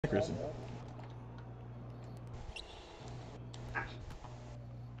accuracy.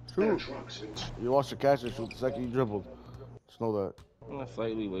 Shoot. You lost your catch and shoot the second you dribbled. Just know that. I'm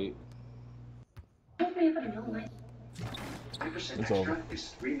slightly late. It's over.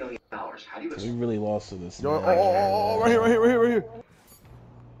 We really lost to this. Yo, right here, right here, right here, right here.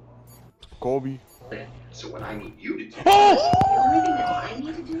 Kobe. So what I need you to do.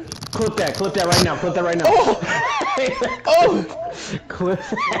 Clip that right now. Clip that right now. Clip that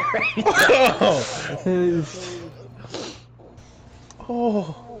right now.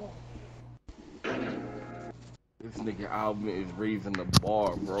 This nigga Alvin is raising the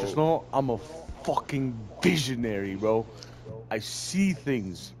bar, bro. Just know I'm a fucking visionary, bro. I see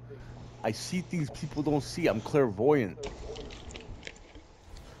things. I see things people don't see. I'm clairvoyant.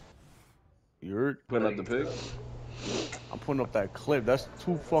 You heard? Putting up the pick. I'm putting up that clip. That's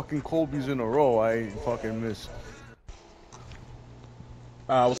 2 fucking Kobe's in a row. I ain't fucking miss.